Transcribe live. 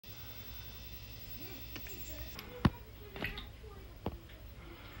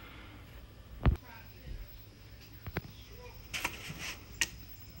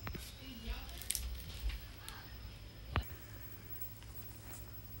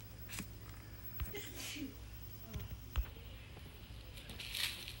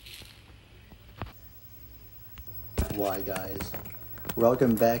Why guys,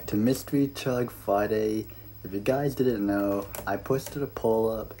 welcome back to Mystery Chug Friday. If you guys didn't know, I posted a poll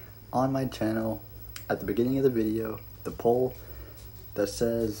up on my channel at the beginning of the video. The poll that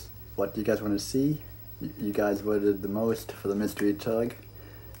says, what do you guys want to see? You guys voted the most for the Mystery Chug.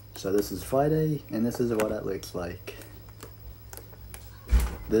 So this is Friday, and this is what it looks like.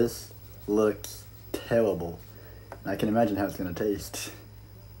 This looks terrible. I can imagine how it's gonna taste.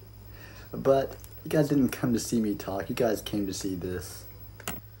 But you guys didn't come to see me talk, you guys came to see this.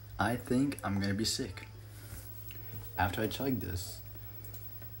 I think I'm gonna be sick after I chug this.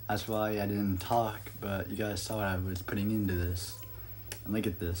 That's why I didn't talk, but you guys saw what I was putting into this. And look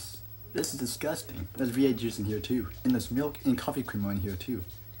at this. This is disgusting. There's V8 juice in here too. And there's milk and coffee creamer in here too.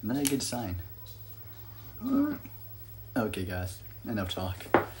 Not a good sign. Okay guys, enough talk.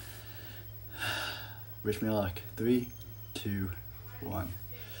 Wish me luck. 3, 2, 1.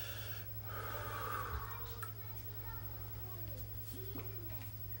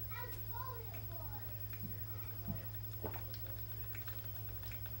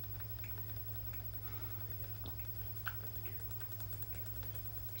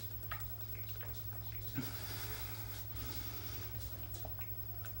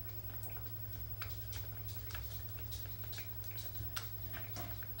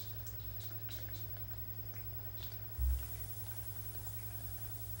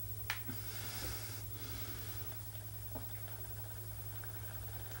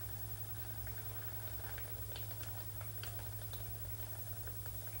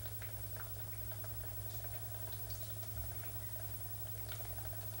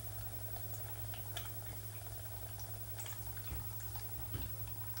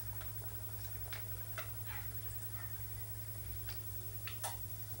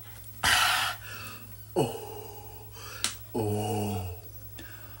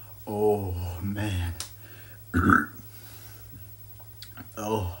 Oh man.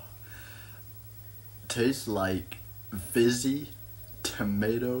 Tastes like fizzy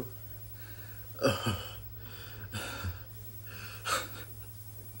tomato.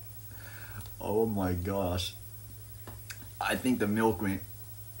 Oh my gosh. I think the milk went,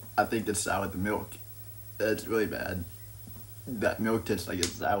 I think it's sour with the milk. That's really bad. That milk tastes like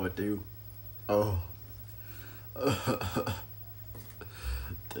it's sour too. Oh.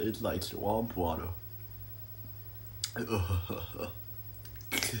 Tastes like swamp water.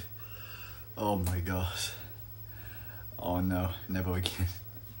 Oh my gosh. Oh no, never again.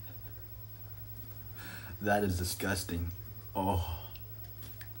 That is disgusting. Oh.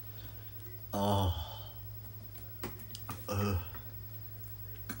 Oh.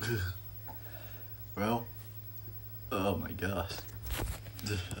 Well, oh my gosh.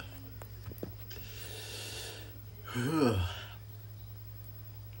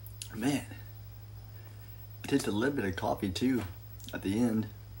 Man, it tastes a little bit of coffee too at the end.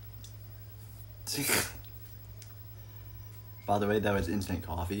 By the way, that was instant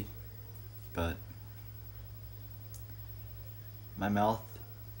coffee, but my mouth,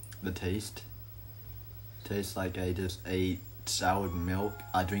 the taste tastes like I just ate soured milk.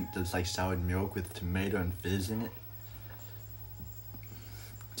 I drink this like soured milk with tomato and fizz in it.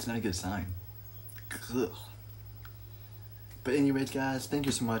 It's not a good sign. Ugh. But anyways guys, thank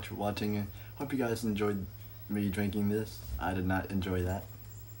you so much for watching. Hope you guys enjoyed me drinking this. I did not enjoy that.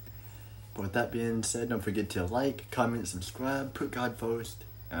 But with that being said, don't forget to like, comment, subscribe, put God first,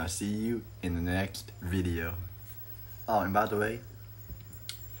 and I'll see you in the next video. Oh, and by the way,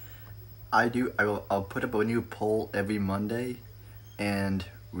 I'll put up a new poll every Monday and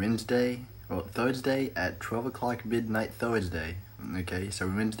Wednesday, well Thursday at 12 o'clock midnight Thursday. Okay, so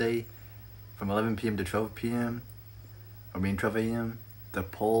Wednesday from 11 p.m. to 12 p.m. 12 a.m. the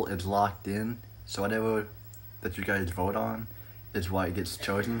poll is locked in, so whatever that you guys vote on is what it gets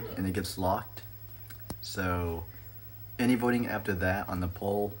chosen and it gets locked. So any voting after that on the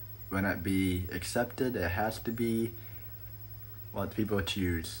poll will not be accepted. It has to be what people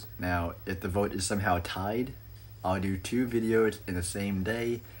choose. Now, if the vote is somehow tied, I'll do 2 videos in the same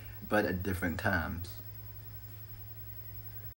day, but at different times.